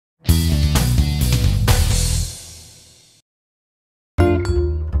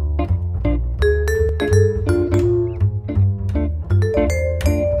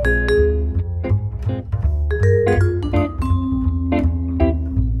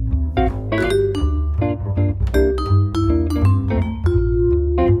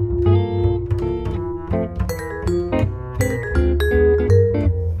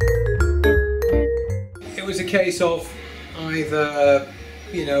choice of either,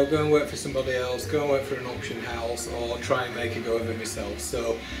 you know, go and work for somebody else, go and work for an auction house, or try and make a go of it myself.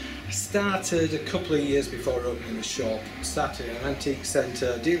 So I started a couple of years before opening the shop, started in an antique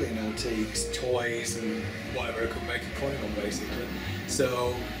centre, dealing in antiques, toys and whatever I could make a coin on basically.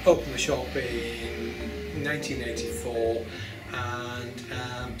 So opened the shop in 1984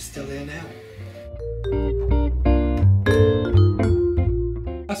 and still here now.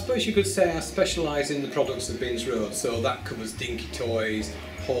 I suppose you could say I specialise in the products of Binns Road, so that covers dinky toys,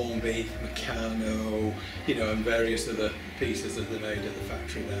 Hornby, Meccano, you know, and various other pieces that they made at the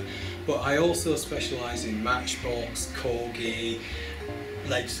factory there. But I also specialise in Matchbox, Corgi,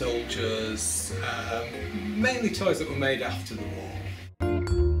 Lead Soldiers, mainly toys that were made after the war.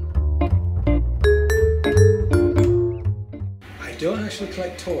 I don't actually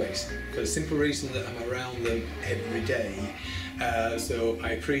collect toys for the simple reason that I'm around them every day. So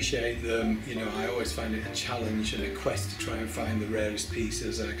I appreciate them, you know, I always find it a challenge and a quest to try and find the rarest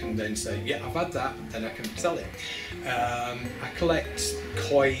pieces, and I can then say, yeah, I've had that, then I can sell it. I collect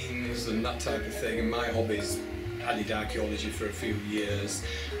coins and that type of thing, and my hobbies, I did archaeology for a few years,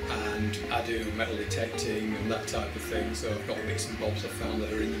 and I do metal detecting and that type of thing, so I've got bits and bobs I found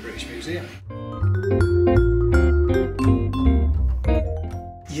that are in the British Museum.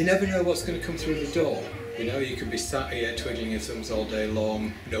 You never know what's going to come through the door. You know, you could be sat here twiddling your thumbs all day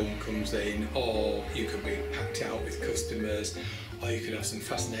long, no one comes in, or you could be packed out with customers, or you could have some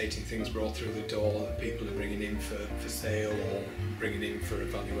fascinating things brought through the door that people are bringing in for sale or bringing in for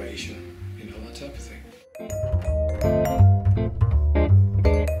evaluation, you know, that type of thing.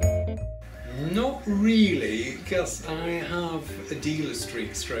 Not really, because I have a dealer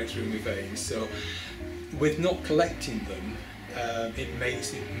streak straight through my veins, so with not collecting them, it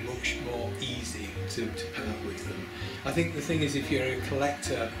makes it much more easy to part with them. I think the thing is, if you're a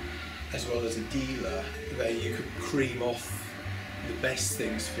collector as well as a dealer, then you could cream off the best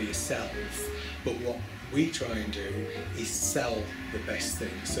things for yourself, but what we try and do is sell the best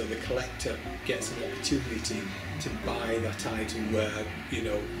things, so the collector gets an opportunity to buy that item where, you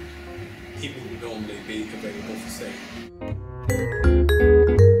know, it wouldn't normally be available for sale.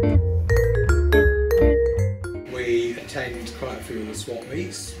 We attend quite a few of the swap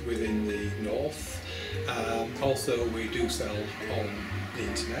meets within the north. Also, we do sell on the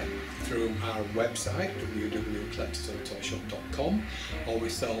internet through our website www.collectorsoldtoyshop.com, or we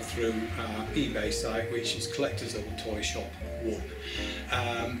sell through our eBay site, which is Collectors Old Toy Shop 1.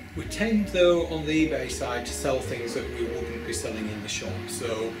 We tend though on the eBay side to sell things that we wouldn't be selling in the shop,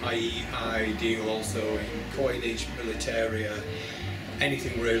 so i.e. I deal also in coinage, militaria,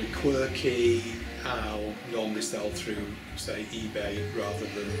 anything really quirky. I'll normally sell through, say, eBay rather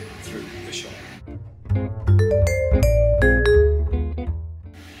than through the shop.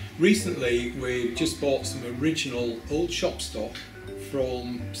 Recently we've just bought some original old shop stock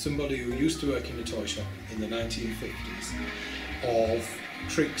from somebody who used to work in a toy shop in the 1950s of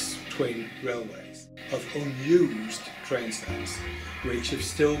Trix twin railways, of unused train sets which have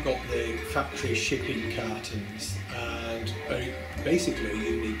still got the factory shipping cartons, and basically a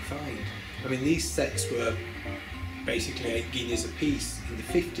unique find. I mean, these sets were basically 8 guineas a piece in the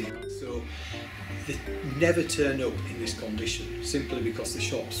 50s, so they never turn up in this condition simply because the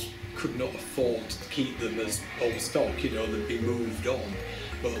shops could not afford to keep them as old stock, you know, they'd be moved on.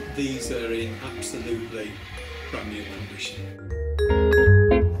 But these are in absolutely brand new condition.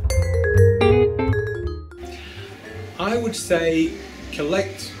 I would say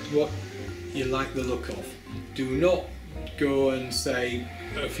collect what you like the look of. Do not go and say,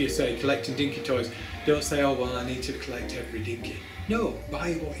 if you say collecting dinky toys, don't say, oh well, I need to collect every dinky. No,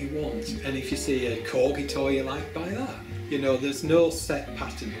 buy what you want, and if you see a corgi toy you like, buy that. You know, there's no set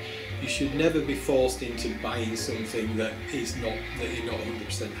pattern. You should never be forced into buying something that you're not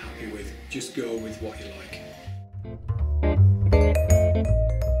 100% happy with. Just go with what you like.